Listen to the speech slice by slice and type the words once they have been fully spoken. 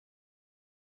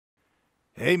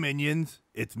Hey minions,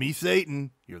 it's me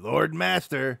Satan, your Lord and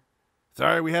Master.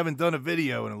 Sorry we haven't done a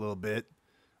video in a little bit.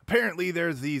 Apparently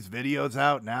there's these videos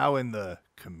out now in the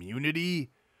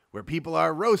community where people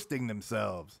are roasting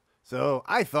themselves. So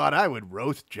I thought I would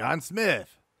roast John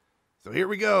Smith. So here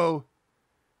we go.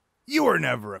 You were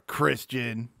never a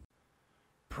Christian.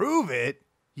 Prove it.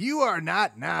 You are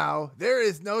not now. There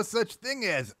is no such thing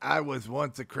as I was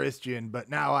once a Christian, but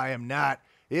now I am not.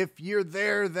 If you're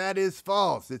there, that is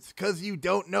false. It's because you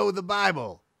don't know the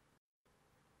Bible.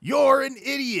 You're an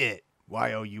idiot.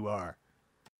 Y-O-U-R.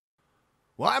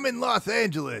 Well, I'm in Los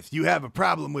Angeles. You have a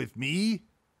problem with me?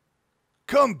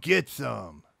 Come get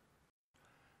some.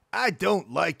 I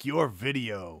don't like your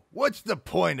video. What's the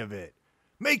point of it?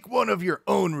 Make one of your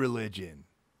own religion.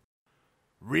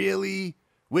 Really?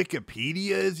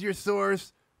 Wikipedia is your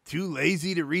source? Too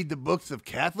lazy to read the books of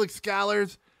Catholic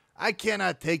scholars? I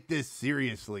cannot take this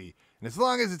seriously, and as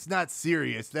long as it's not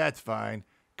serious, that's fine.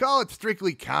 Call it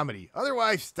strictly comedy.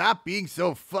 Otherwise, stop being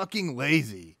so fucking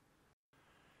lazy.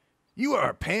 You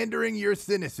are pandering your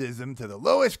cynicism to the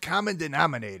lowest common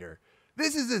denominator.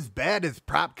 This is as bad as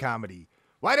prop comedy.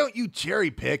 Why don't you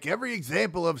cherry pick every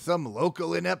example of some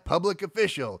local inept public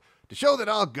official to show that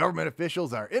all government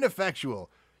officials are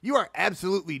ineffectual? You are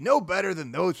absolutely no better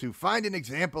than those who find an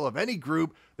example of any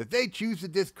group that they choose to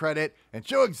discredit and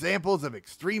show examples of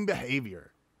extreme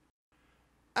behavior.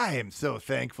 I am so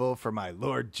thankful for my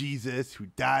Lord Jesus who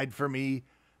died for me.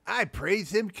 I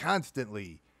praise him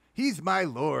constantly. He's my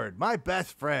Lord, my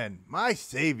best friend, my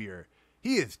Savior.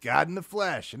 He is God in the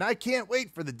flesh, and I can't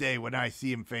wait for the day when I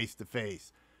see him face to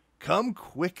face. Come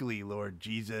quickly, Lord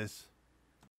Jesus.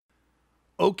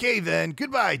 Okay then,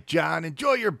 goodbye, John.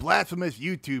 Enjoy your blasphemous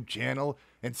YouTube channel,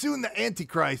 and soon the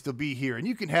Antichrist will be here, and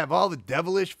you can have all the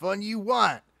devilish fun you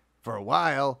want, for a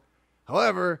while.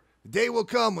 However, the day will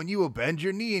come when you will bend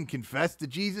your knee and confess to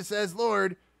Jesus as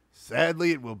Lord. Sadly,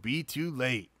 it will be too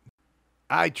late.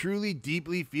 I truly,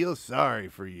 deeply feel sorry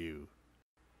for you.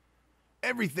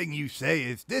 Everything you say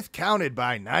is discounted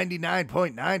by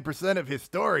 99.9% of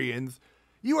historians.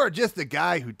 You are just a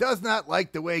guy who does not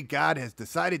like the way God has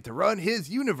decided to run his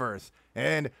universe,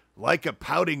 and, like a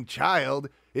pouting child,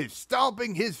 is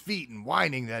stomping his feet and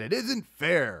whining that it isn't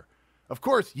fair. Of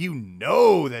course, you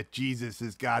know that Jesus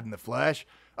is God in the flesh,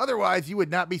 otherwise you would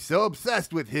not be so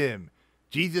obsessed with him.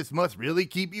 Jesus must really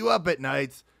keep you up at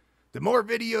nights. The more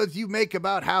videos you make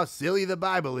about how silly the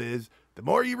Bible is, the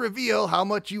more you reveal how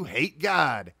much you hate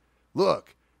God.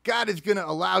 Look, God is going to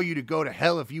allow you to go to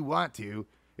hell if you want to.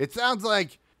 It sounds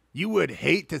like you would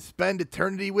hate to spend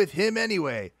eternity with him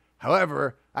anyway.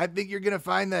 However, I think you're going to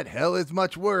find that hell is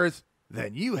much worse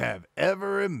than you have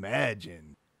ever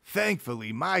imagined.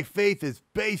 Thankfully, my faith is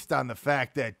based on the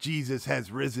fact that Jesus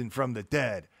has risen from the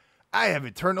dead. I have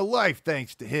eternal life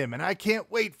thanks to him, and I can't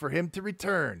wait for him to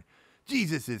return.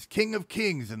 Jesus is King of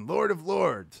Kings and Lord of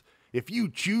Lords. If you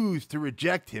choose to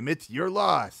reject him, it's your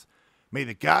loss. May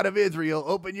the God of Israel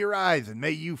open your eyes, and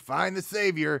may you find the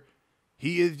Savior.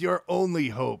 He is your only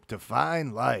hope to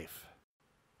find life.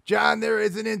 John, there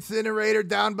is an incinerator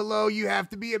down below. You have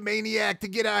to be a maniac to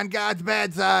get on God's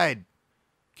bad side.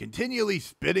 Continually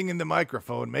spitting in the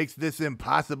microphone makes this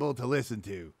impossible to listen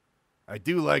to. I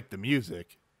do like the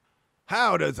music.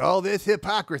 How does all this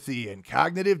hypocrisy and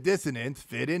cognitive dissonance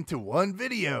fit into one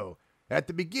video? At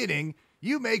the beginning,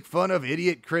 you make fun of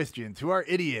idiot Christians who are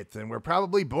idiots and were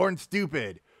probably born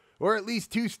stupid, or at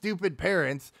least two stupid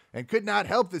parents, and could not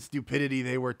help the stupidity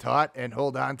they were taught and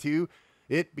hold on to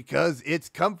it because it's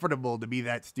comfortable to be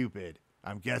that stupid,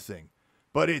 I'm guessing.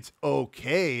 But it's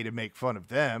okay to make fun of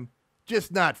them,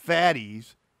 just not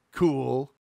fatties.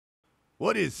 Cool.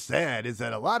 What is sad is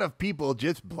that a lot of people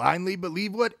just blindly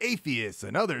believe what atheists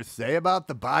and others say about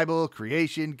the Bible,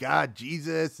 creation, God,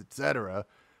 Jesus, etc.,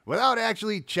 without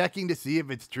actually checking to see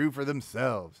if it's true for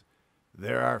themselves.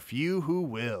 There are few who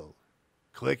will.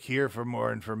 Click here for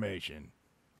more information.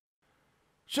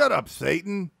 Shut up,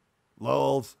 Satan.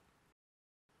 Lulz.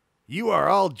 You are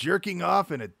all jerking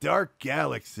off in a dark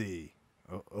galaxy.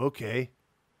 Okay.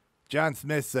 John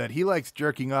Smith said he likes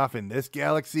jerking off in this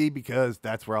galaxy because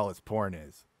that's where all his porn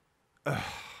is. Ugh.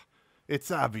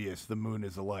 It's obvious the moon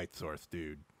is a light source,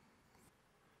 dude.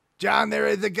 John, there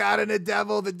is a God and a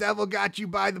devil. The devil got you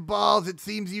by the balls. It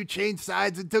seems you changed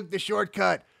sides and took the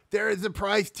shortcut. There is a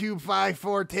price to pay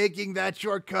for taking that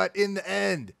shortcut in the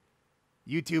end.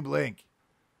 YouTube link.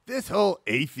 This whole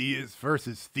atheist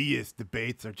versus theist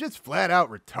debates are just flat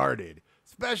out retarded,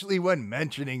 especially when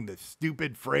mentioning the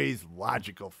stupid phrase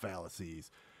logical fallacies.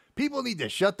 People need to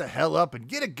shut the hell up and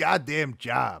get a goddamn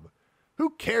job.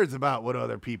 Who cares about what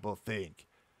other people think?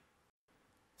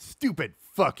 Stupid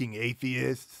fucking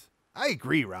atheists. I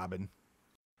agree, Robin.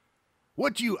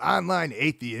 What you online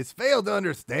atheists fail to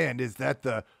understand is that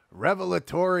the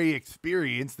revelatory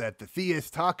experience that the theists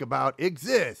talk about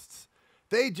exists.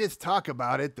 They just talk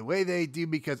about it the way they do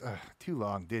because, too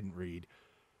long, didn't read.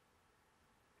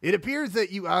 It appears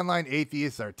that you online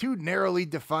atheists are too narrowly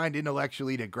defined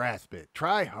intellectually to grasp it.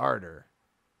 Try harder.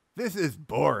 This is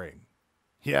boring.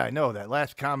 Yeah, I know, that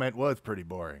last comment was pretty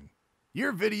boring.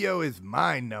 Your video is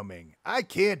mind-numbing. I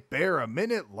can't bear a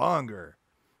minute longer.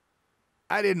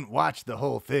 I didn't watch the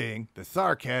whole thing. The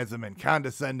sarcasm and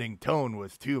condescending tone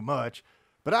was too much,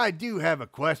 but I do have a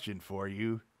question for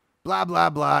you. Blah, blah,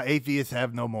 blah, atheists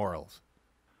have no morals.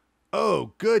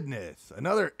 Oh, goodness,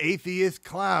 another atheist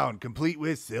clown, complete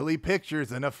with silly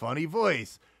pictures and a funny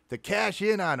voice, to cash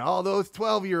in on all those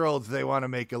 12-year-olds they want to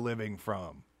make a living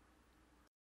from.